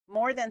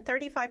More than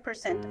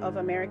 35% of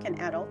American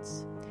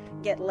adults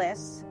get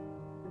less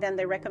than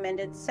the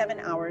recommended 7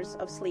 hours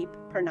of sleep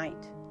per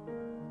night.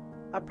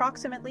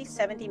 Approximately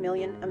 70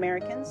 million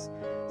Americans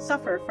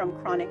suffer from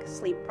chronic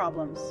sleep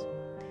problems.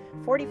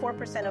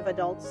 44% of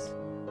adults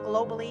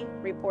globally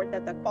report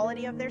that the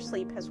quality of their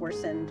sleep has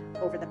worsened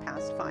over the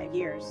past 5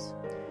 years.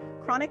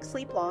 Chronic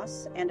sleep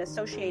loss and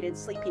associated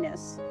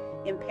sleepiness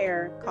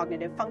impair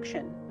cognitive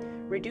function,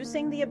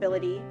 reducing the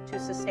ability to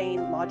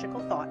sustain logical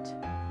thought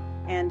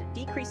and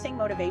decreasing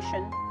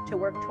motivation to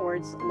work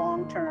towards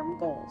long-term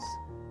goals.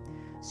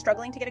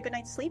 Struggling to get a good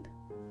night's sleep?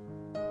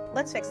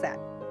 Let's fix that.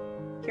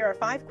 Here are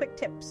 5 quick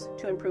tips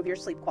to improve your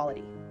sleep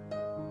quality.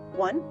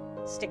 1.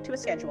 Stick to a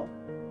schedule.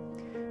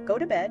 Go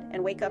to bed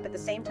and wake up at the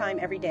same time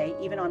every day,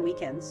 even on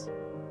weekends.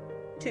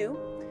 2.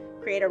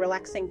 Create a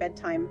relaxing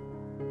bedtime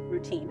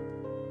routine.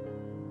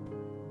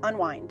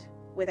 Unwind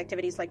with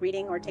activities like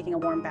reading or taking a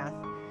warm bath.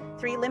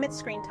 3. Limit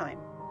screen time.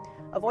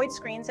 Avoid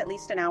screens at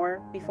least an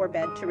hour before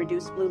bed to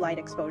reduce blue light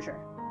exposure.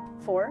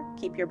 4.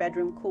 Keep your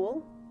bedroom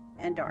cool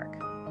and dark.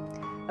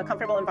 A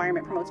comfortable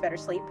environment promotes better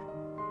sleep.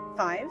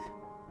 5.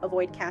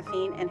 Avoid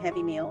caffeine and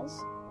heavy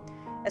meals,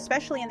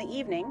 especially in the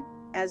evening,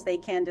 as they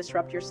can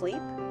disrupt your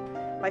sleep.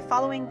 By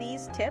following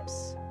these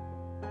tips,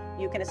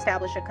 you can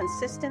establish a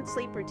consistent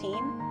sleep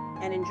routine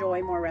and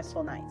enjoy more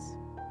restful nights.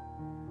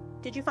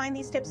 Did you find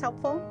these tips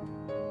helpful?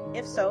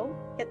 If so,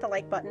 hit the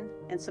like button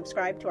and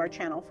subscribe to our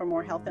channel for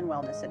more health and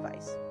wellness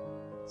advice.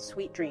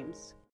 Sweet dreams.